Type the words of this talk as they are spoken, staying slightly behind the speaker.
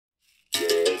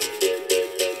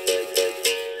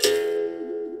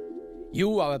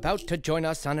You are about to join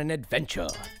us on an adventure.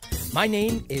 My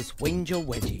name is Wanger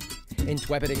Wedgie,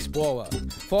 intrepid explorer,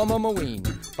 former Marine,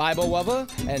 Bible lover,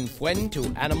 and friend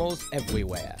to animals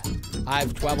everywhere.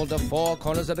 I've traveled to four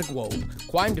corners of the globe,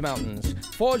 climbed mountains,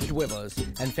 forged rivers,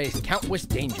 and faced countless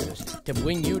dangers to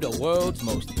bring you the world's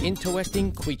most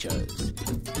interesting creatures.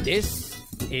 This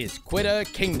is Critter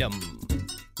Kingdom.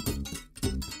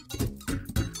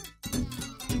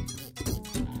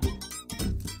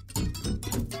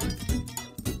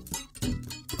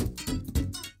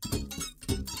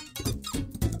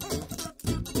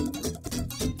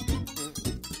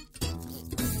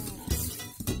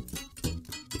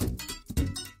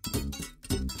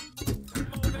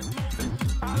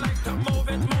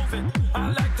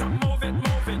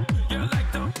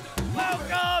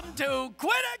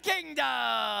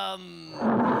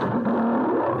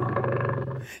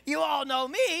 You all know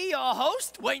me, your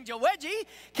host, Wanger Wedgie.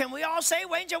 Can we all say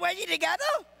Wanger Wedgie together?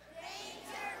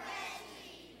 Wanger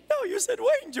Wedgie. No, you said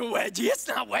Wanger Wedgie. It's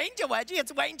not Wanger Wedgie,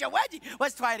 it's Wanger Wedgie.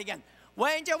 Let's try it again.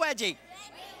 Wanger Wedgie.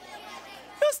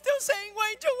 You're still saying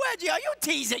Wanger Wedgie. Are you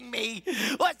teasing me?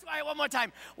 Let's try it one more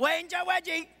time. Wanger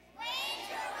Wedgie.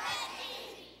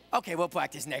 Okay, we'll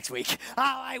practice next week. All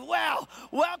right, well,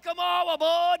 welcome all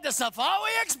aboard the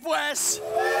Safari Express.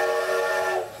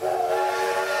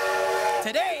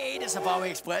 Today, the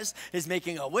Safari Express is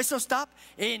making a whistle stop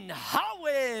in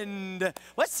Holland.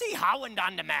 Let's see Holland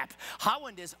on the map.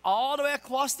 Holland is all the way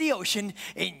across the ocean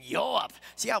in Europe.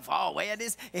 See how far away it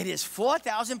is? It is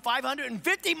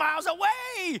 4,550 miles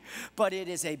away. But it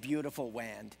is a beautiful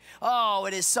land. Oh,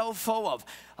 it is so full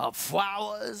of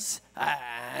flowers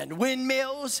and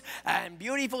windmills and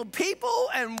beautiful people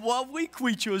and lovely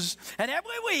creatures. And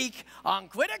every week on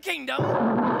Critter Kingdom,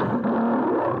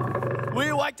 we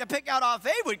like to pick out our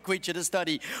favorite creature to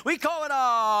study. We call it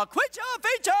our Creature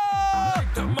Feature! I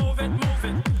like to move it, move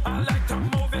it. I like to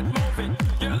move it, move it.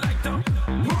 You like to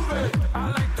move it.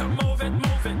 I like to move it,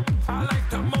 move it. I like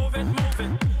to move it, move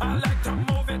it. I like to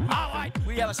move it. All right,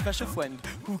 we have a special friend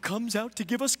who comes out to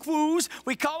give us clues.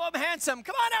 We call him Handsome.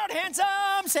 Come on out,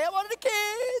 Handsome. Say hello to the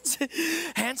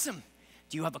kids. Handsome,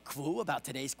 do you have a clue about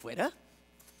today's critter?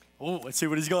 Oh, let's see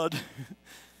what he's got.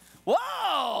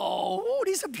 Whoa! Ooh,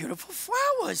 these are beautiful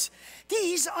flowers.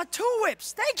 These are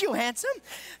tulips. Thank you, Handsome.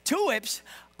 Tulips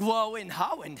grow in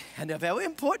Holland, and they're very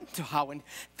important to Holland.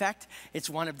 In fact, it's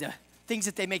one of the things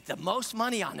that they make the most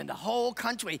money on in the whole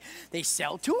country. They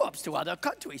sell tulips to other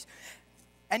countries.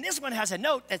 And this one has a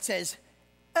note that says,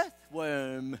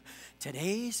 earthworm.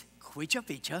 Today's creature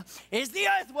feature is the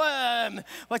earthworm.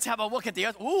 Let's have a look at the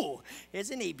earth. Ooh,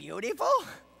 isn't he beautiful?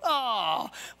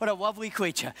 Oh, what a lovely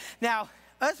creature. Now,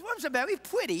 earthworms are very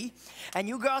pretty, and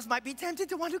you girls might be tempted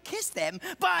to want to kiss them,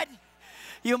 but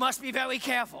you must be very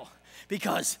careful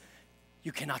because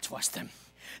you cannot trust them.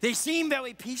 They seem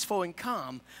very peaceful and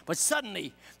calm, but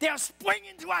suddenly they'll spring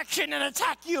into action and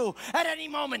attack you at any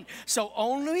moment. So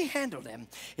only handle them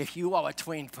if you are a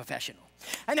trained professional.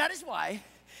 And that is why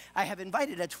I have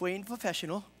invited a trained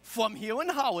professional from here in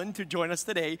Holland to join us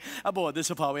today aboard the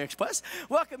Safari Express.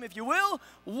 Welcome, if you will,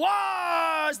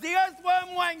 Waz, the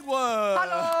Earthworm Wrangler.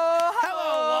 Hello,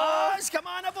 hello, Waz. Come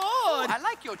on aboard. Oh, I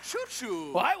like your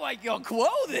choo-choo. Well, I like your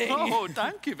clothing. Oh,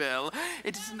 thank you, Bill.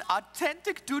 It is an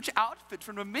authentic Dutch outfit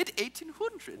from the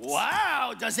mid-1800s.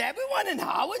 Wow, does everyone in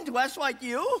Holland dress like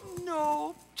you?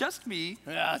 No, just me.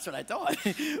 Yeah, that's what I thought.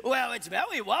 Well, it's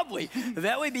very lovely,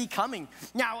 very becoming.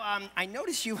 Now, I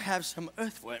notice you have some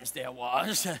earthworms there,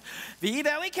 Waz. Be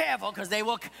very careful, because they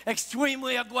look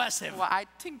extremely aggressive. Well, I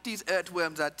think these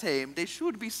earthworms are tame. They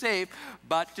should be safe,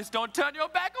 but just don't turn your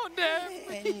back on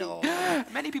them. No.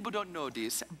 Many people don't know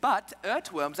this, but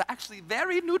earthworms are actually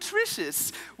very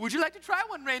nutritious. Would you like to try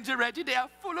one, Ranger Reggie? They are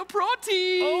full of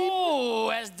protein. Oh,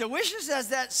 as delicious as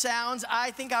that sounds,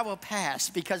 I think I will pass,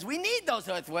 because we need those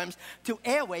earthworms to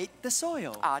aerate the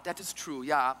soil. Ah, that is true,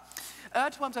 yeah.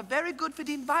 Earthworms are very good for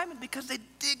the environment because they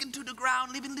dig into the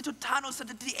ground, leaving little tunnels so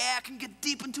that the air can get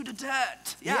deep into the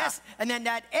dirt. Yeah. Yes, and then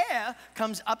that air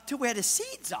comes up to where the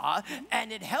seeds are,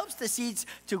 and it helps the seeds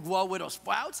to grow little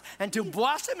sprouts and to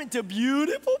blossom into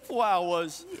beautiful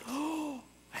flowers.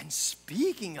 And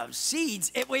speaking of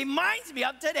seeds, it reminds me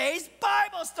of today's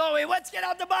Bible story. Let's get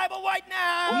out the Bible right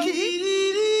now. Here's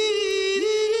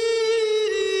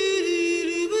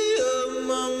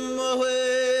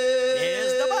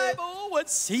the Bible.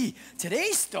 Let's see.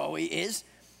 Today's story is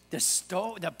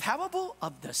the parable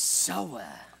of the sower.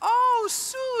 Oh,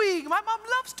 sewing. My mom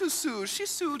loves to sew. She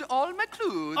sewed all my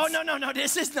clothes. Oh, no.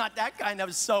 This is not that kind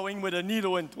of sewing with a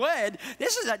needle and thread.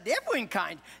 This is a different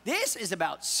kind. This is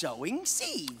about sowing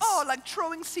seeds. Oh, like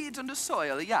throwing seeds on the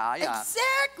soil. Yeah.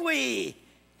 Exactly.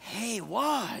 Hey,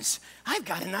 Woz, I've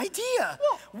got an idea.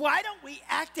 Why don't we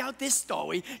act out this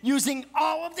story using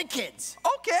all of the kids?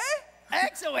 Okay.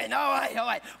 Excellent. All right, all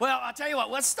right. Well, I'll tell you what.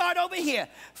 Let's start over here.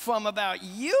 From about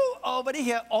you over to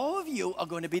here, all of you are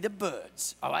going to be the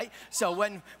birds. All right? So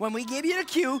when we give you the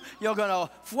cue, you're going to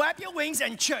flap your wings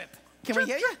and chirp. Can we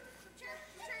hear you?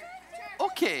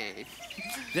 Okay.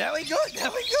 Very good.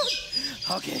 Very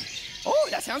good. Okay. Oh,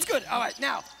 that sounds good. All right.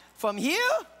 Now, from here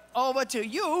over to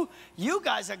you, you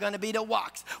guys are going to be the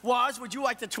walks. Woz, would you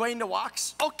like to train the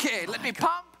walks? Okay, let me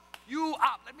pump you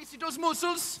up. Let me see those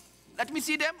muscles. Let me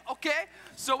see them, okay?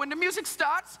 So when the music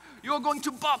starts, you're going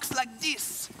to box like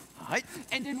this. All right.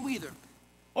 And then wither.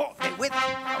 Oh, and with.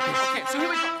 Okay, so here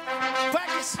we go.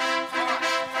 Practice.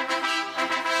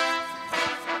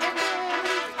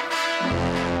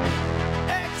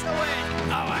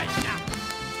 Excellent. All right, now,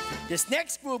 this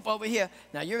next group over here,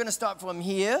 now you're going to start from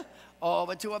here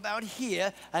over to about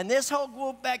here, and this whole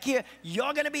group back here,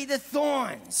 you're going to be the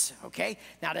thorns, okay?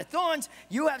 Now, the thorns,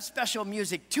 you have special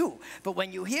music too, but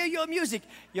when you hear your music,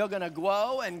 you're going to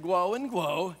grow and grow and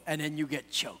grow, and then you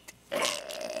get choked.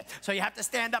 So you have to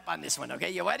stand up on this one, okay?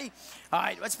 You ready? All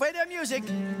right, let's play their music.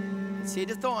 Let's see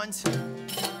the thorns.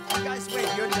 You guys, wait,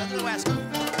 you're the last group.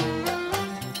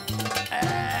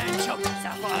 And choke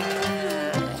yourself.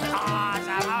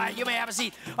 Awesome. All right, you may have a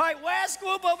seat. All right, last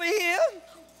group over here.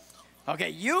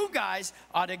 Okay, you guys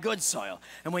are the good soil.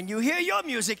 And when you hear your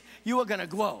music, you are going to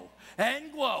grow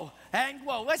and grow and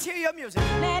grow. Let's hear your music.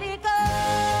 Let it go,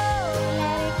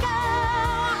 let it go.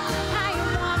 I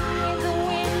am one with the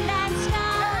wind and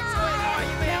sky. Excellent. All right,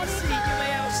 you may have a seat. You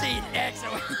may have a seat.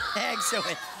 Excellent.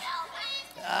 Excellent.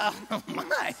 Oh, my.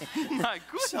 My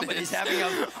goodness. Somebody's having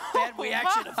a bad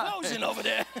reaction to frozen over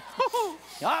there. All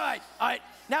right, all right.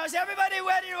 Now, is everybody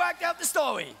ready to act out the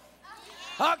story?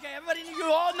 Okay, everybody, you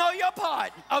all know your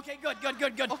part. Okay, good, good,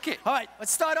 good, good. Okay. All right,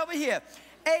 let's start over here.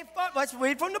 Let's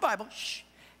read from the Bible. Shh.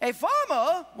 A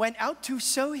farmer went out to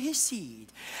sow his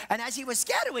seed. And as he was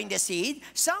scattering the seed,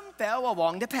 some fell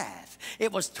along the path.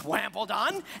 It was trampled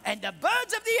on, and the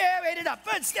birds of the air ate it up.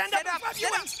 Birds, stand up. Stand up,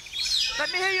 stand up.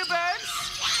 Let me hear you, birds.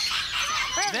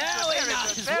 Very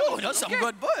nice. Ooh, those are some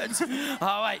good birds.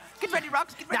 All right. Get ready,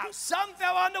 Rocks. Get ready. Now, some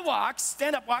fell on the rocks,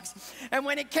 stand up rocks, and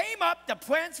when it came up, the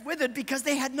plants withered because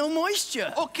they had no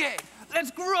moisture. Okay,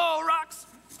 let's grow, Rocks.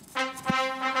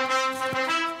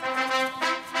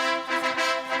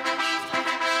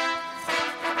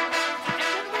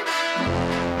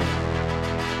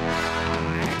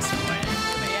 Excellent.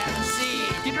 You may have a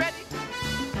seat. Get ready.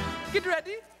 Get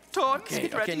ready. Thorns, Okay,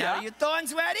 get ready. okay, now are your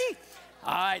thorns ready?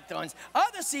 All right, thorns.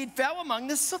 Other seed fell among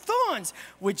the thorns,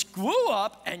 which grew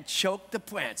up and choked the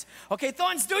plants. Okay,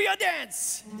 thorns, do your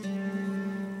dance.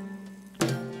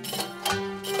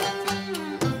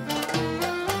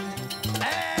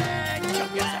 And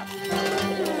choke yourself.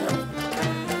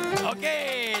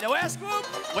 Okay, the last group,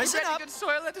 listen Ready, up. good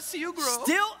soil. Let us see you grow.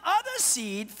 Still other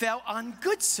seed fell on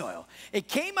good soil. It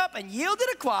came up and yielded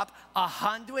a crop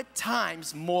 100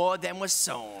 times more than was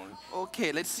sown.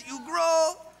 Okay, let's see you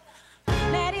grow.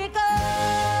 Let it go,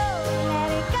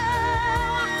 let it go.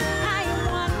 I am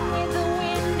one with the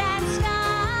wind and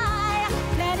sky.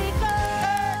 Let it go,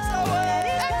 let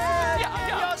it go. Give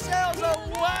yourselves a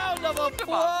round of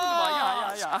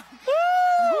applause. Yeah.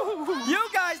 Woo! You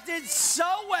guys did so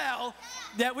well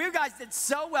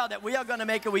that we are going to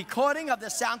make a recording of the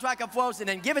soundtrack of Frozen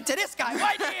and give it to this guy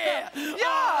right here. Yeah,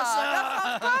 Awesome.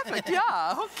 that sounds perfect.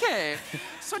 Yeah, okay.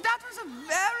 So that was a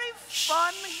very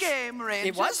fun game, Rangers.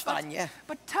 It was fun, yeah.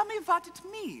 But tell me what it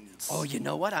means. Oh, you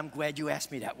know what? I'm glad you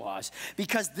asked me that, Woz.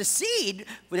 Because the seed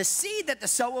that the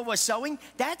sower was sowing,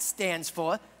 that stands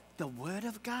for the Word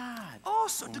of God. Oh,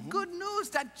 so the good news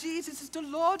that Jesus is the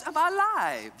Lord of our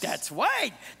lives. That's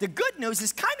right. The good news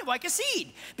is kind of like a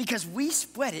seed because we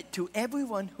spread it to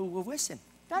everyone who will listen.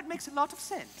 That makes a lot of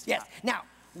sense. Yes. Now,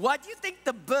 what do you think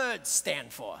the birds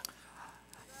stand for?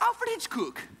 Alfred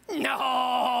Hitchcock.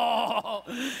 No,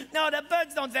 the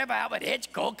birds don't stand for Alfred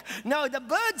Hitchcock. No, the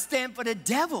birds stand for the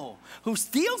devil who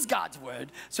steals God's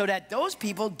word so that those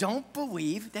people don't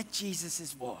believe that Jesus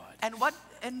is Lord. And what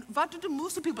do the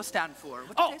Musa people stand for?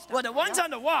 What do Oh, they stand well, the for? ones on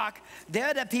the walk,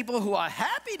 they're the people who are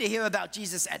happy to hear about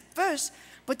Jesus at first,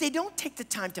 but they don't take the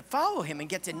time to follow him and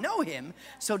get to know him,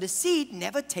 so the seed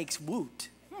never takes root.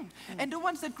 And the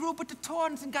ones that grew up with the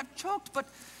thorns and got choked, but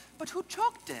who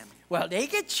choked them? Well, they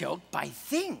get choked by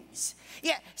things.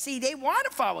 Yeah, see, they want to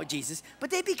follow Jesus,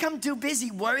 but they become too busy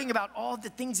worrying about all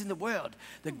the things in the world.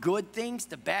 The good things,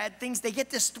 the bad things. They get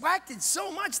distracted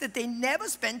so much that they never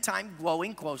spend time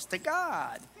growing close to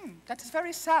God. That is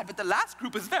very sad, but the last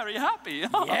group is very happy.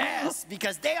 Yes,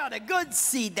 because they are the good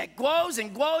seed that grows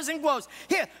and grows and grows.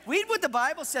 Here, read what the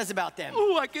Bible says about them.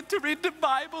 Oh, I get to read the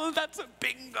Bible. That's a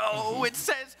bingo. It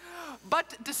says,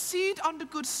 but the seed on the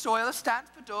good soil stands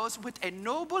for those with a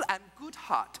noble and good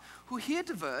heart, who hear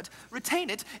the word, retain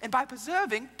it, and by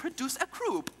preserving, produce a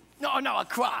crop. No, a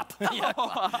crop. Yeah, a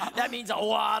crop. That means a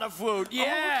lot of fruit.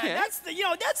 Yeah, okay.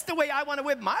 That's the way I want to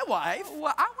whip my wife.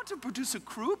 Well, I want to produce a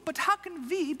crop, but how can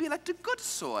we be like the good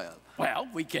soil? Well,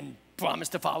 we can promise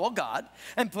to follow God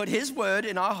and put His word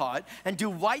in our heart and do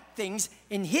right things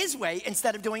in His way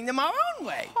instead of doing them our own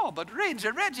way. Oh, but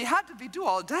Ranger Reggie, how did we do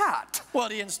all that? Well,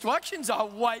 the instructions are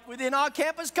right within our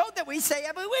campus code that we say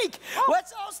every week.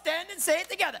 Let's all stand and say it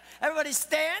together. Everybody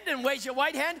stand and raise your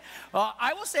right hand.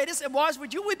 I will say this, and Waz,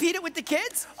 would you repeat it with the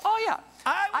kids? Oh, yeah.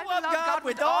 I will love God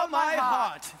with all my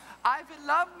heart. I will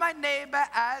love my neighbor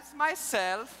as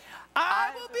myself.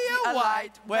 I will be a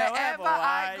light wherever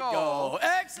I go.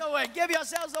 Excellent. Give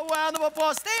yourselves a round of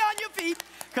applause. Stay on your feet,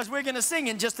 because we're going to sing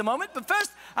in just a moment. But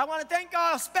first, I want to thank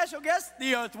our special guests,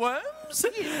 the Earthworms.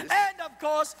 Yes. And, of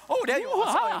course, oh, there you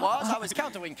are. Sorry, Waz. I was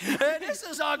counting. This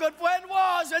is our good friend,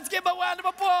 Waz. Let's give him a round of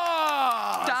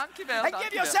applause. Thank you, Bill. And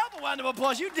give yourself a round of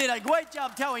applause. You did a great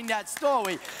job telling that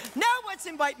story. Now let's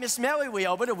invite Miss Mary Wee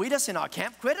over to read us in our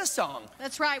Camp Critter song.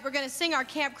 That's right. We're going to sing our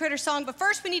Camp Critter song, but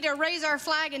first we need to raise our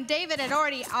flag, and David had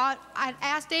already I'd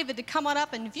asked David to come on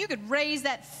up, and if you could raise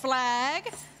that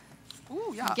flag.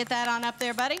 Ooh, yeah. Get that on up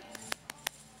there, buddy.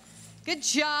 Good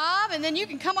job. And then you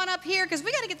can come on up here, because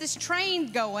we got to get this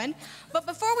train going. But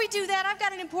before we do that, I've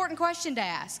got an important question to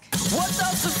ask. What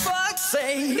does the flag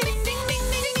say? Ding, ding, ding, ding,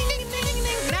 ding, ding, ding,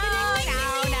 ding. No.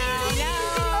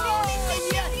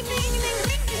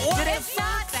 It's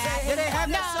not that. Did they have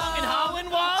that song in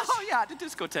Holland, Waz? Oh, yeah, the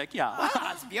discotheque, yeah. Oh,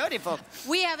 that's beautiful.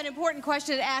 We have an important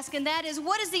question to ask, and that is,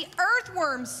 what does the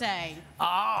earthworm say?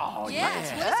 Oh,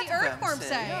 Yes, yeah. what does the earthworm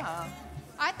say? Yeah.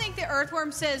 I think the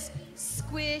earthworm says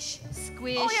squish,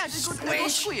 squish. Oh, yeah, the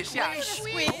good squish, yeah.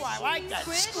 Squish. Oh, I like that.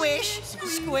 Squish.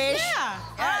 Squish. Yeah.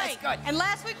 Yeah, that's good. And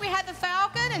last week we had the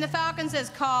falcon, and the falcon says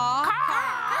caw.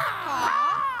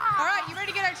 Caw. All right, you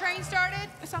ready to get our train started?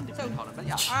 It sounds different, but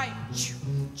yeah. All right.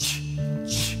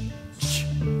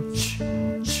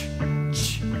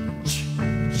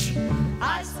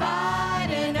 I spied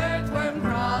an earthworm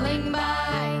crawling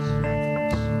by.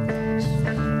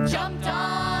 Jumped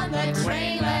on the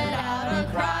train, let out a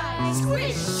cry.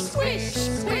 Squish, squish,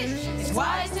 squish. It's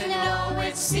wise to know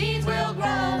which seeds will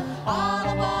grow. All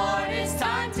aboard, it's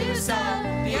time to sow.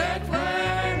 The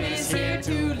earthworm is here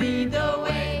to lead the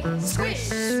way. Squish,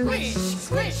 squish,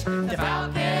 squish. The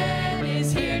falcon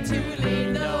is here to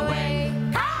lead the way.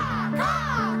 Caw,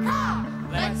 caw, caw.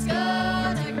 Let's go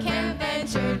to Camp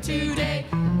Venture today.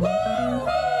 Woo, woo.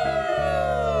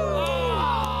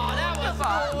 Oh, that was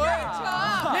Good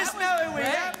job. Miss Mary Wee,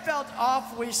 that felt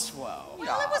awfully slow.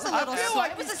 Well, it was a little I feel slow.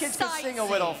 like It was these a kids could sight sing a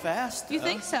sing. little faster. You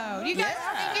think so? Do you guys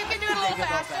think you can do it a Think little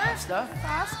about faster? faster.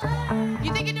 Faster?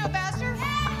 You think you can do it faster?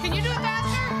 Can you do it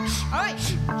faster? All right.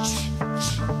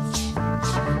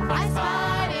 I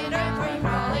spied an earthworm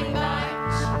crawling by.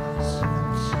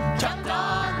 Jumped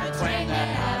on the train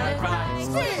and had a cry.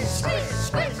 Squish, squish,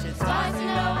 squish. It's wise to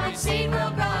know which seed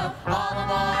will grow. All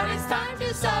aboard, it's time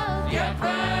to sow. The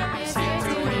earthworm is here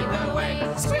to lead the way.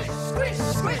 Squish, squish,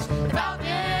 squish. The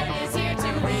falcon is here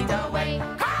to lead the way.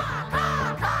 Caw,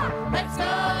 caw, caw. Let's go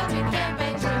to Camp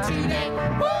Venture today. Woo,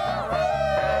 woo.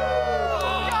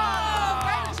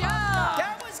 Great job.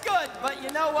 That was good, but you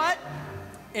know what?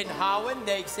 In Holland,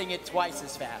 they sing it twice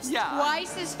as fast. Yeah.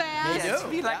 Twice as fast? They do. Yes,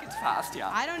 we like it fast,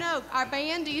 yeah. I don't know. Our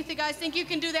band, do you guys think you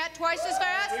can do that twice as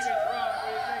fast?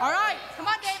 All right. Come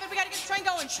on, David. We got to get the train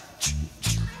going.